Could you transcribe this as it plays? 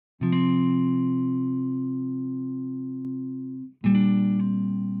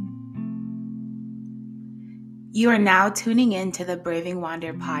You are now tuning in to the Braving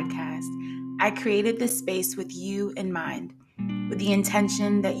Wander podcast. I created this space with you in mind, with the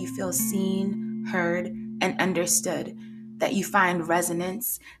intention that you feel seen, heard, and understood, that you find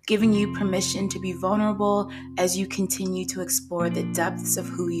resonance, giving you permission to be vulnerable as you continue to explore the depths of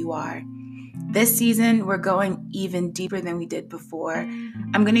who you are. This season, we're going even deeper than we did before.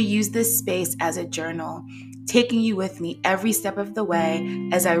 I'm going to use this space as a journal, taking you with me every step of the way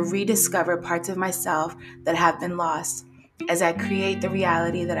as I rediscover parts of myself that have been lost, as I create the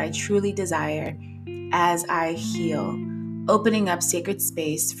reality that I truly desire, as I heal, opening up sacred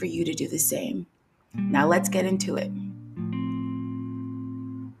space for you to do the same. Now let's get into it.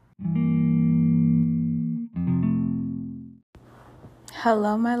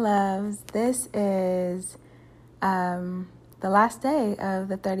 Hello, my loves. This is the last day of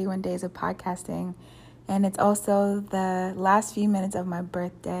the 31 days of podcasting, and it's also the last few minutes of my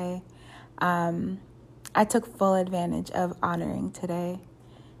birthday. I took full advantage of honoring today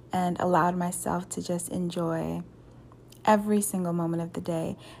and allowed myself to just enjoy every single moment of the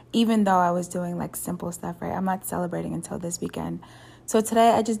day, even though I was doing like simple stuff, right? I'm not celebrating until this weekend. So today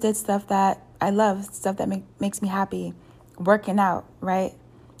I just did stuff that I love, stuff that makes me happy. Working out, right?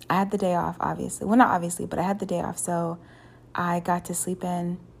 I had the day off, obviously. Well, not obviously, but I had the day off. So I got to sleep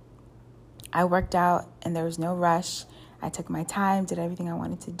in. I worked out and there was no rush. I took my time, did everything I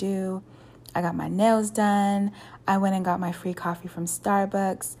wanted to do. I got my nails done. I went and got my free coffee from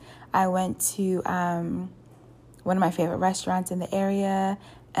Starbucks. I went to one of my favorite restaurants in the area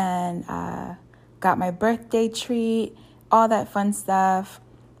and got my birthday treat, all that fun stuff.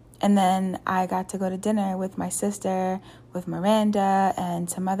 And then I got to go to dinner with my sister, with Miranda, and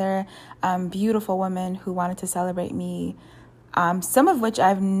some other beautiful women who wanted to celebrate me, some of which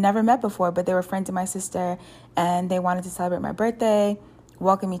I've never met before, but they were friends of my sister, and they wanted to celebrate my birthday,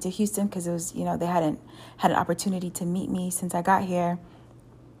 welcome me to Houston, because it was, they hadn't had an opportunity to meet me since I got here.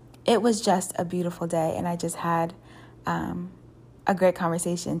 It was just a beautiful day, and I just had a great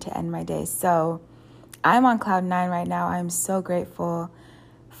conversation to end my day. So I'm on cloud 9 right now. I'm so grateful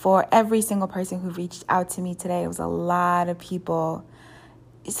for every single person who reached out to me today. It was a lot of people.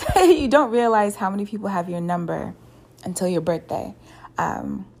 You don't realize how many people have your number until your birthday.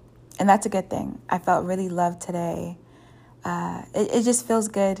 And that's a good thing. I felt really loved today. It just feels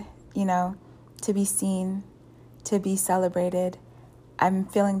good, to be seen, to be celebrated. I'm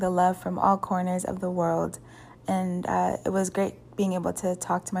feeling the love from all corners of the world. And it was great being able to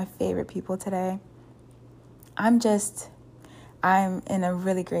talk to my favorite people today. I'm in a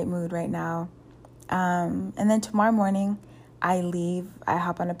really great mood right now. And then tomorrow morning, I leave. I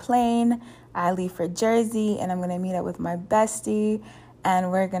hop on a plane. I leave for Jersey, and I'm going to meet up with my bestie, and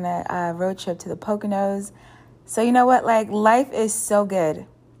we're going to road trip to the Poconos. So you know what? Like, life is so good.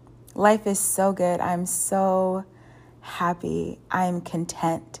 Life is so good. I'm so happy. I'm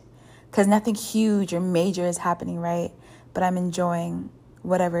content because nothing huge or major is happening, right? But I'm enjoying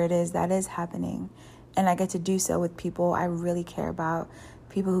whatever it is that is happening. And I get to do so with people I really care about,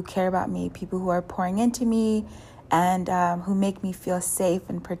 people who care about me, people who are pouring into me, and who make me feel safe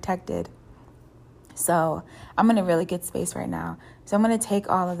and protected. So I'm in a really good space right now. So I'm going to take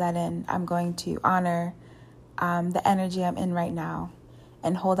all of that in. I'm going to honor the energy I'm in right now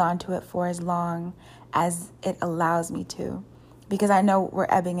and hold on to it for as long as it allows me to. Because I know we're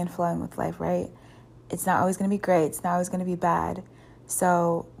ebbing and flowing with life, right? It's not always going to be great. It's not always going to be bad.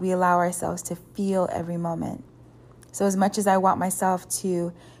 So we allow ourselves to feel every moment. So as much as I want myself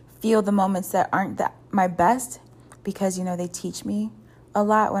to feel the moments that aren't my best, because, they teach me a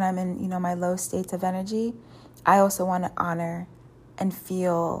lot when I'm in, my low states of energy, I also want to honor and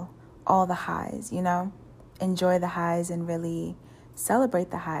feel all the highs, enjoy the highs and really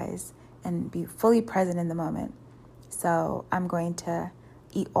celebrate the highs and be fully present in the moment. So I'm going to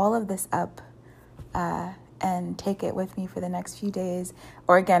eat all of this up and take it with me for the next few days,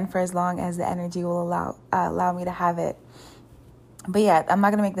 or again, for as long as the energy will allow me to have it. But yeah, I'm not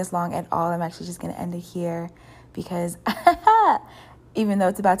going to make this long at all. I'm actually just going to end it here because even though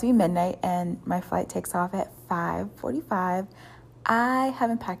it's about to be midnight and my flight takes off at 5:45, I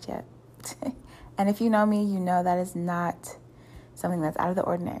haven't packed yet. And if you know me, you know that is not something that's out of the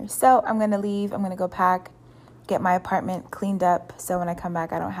ordinary. So I'm going to leave. I'm going to go pack, get my apartment cleaned up, so when I come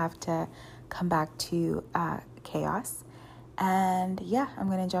back, I don't have to come back to chaos. And yeah, I'm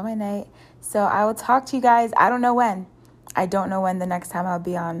going to enjoy my night. So I will talk to you guys. I don't know when the next time I'll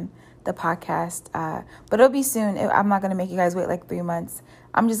be on the podcast, but it'll be soon. I'm not going to make you guys wait like 3 months.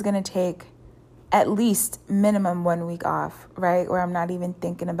 I'm just going to take at least minimum 1 week off, right? Where I'm not even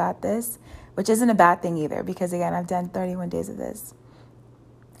thinking about this, which isn't a bad thing either, because again, I've done 31 days of this.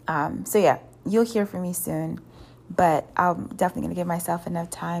 So yeah, you'll hear from me soon. But I'm definitely going to give myself enough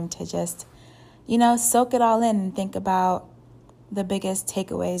time to just, soak it all in and think about the biggest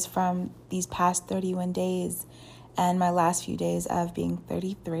takeaways from these past 31 days and my last few days of being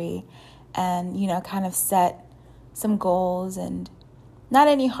 33, and, kind of set some goals, and not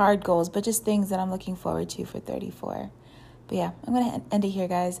any hard goals, but just things that I'm looking forward to for 34. But yeah, I'm going to end it here,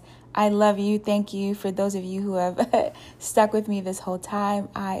 guys. I love you. Thank you for those of you who have stuck with me this whole time.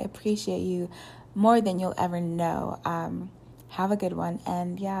 I appreciate you more than you'll ever know. Have a good one.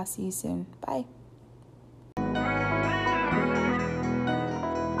 And yeah, I'll see you soon. Bye.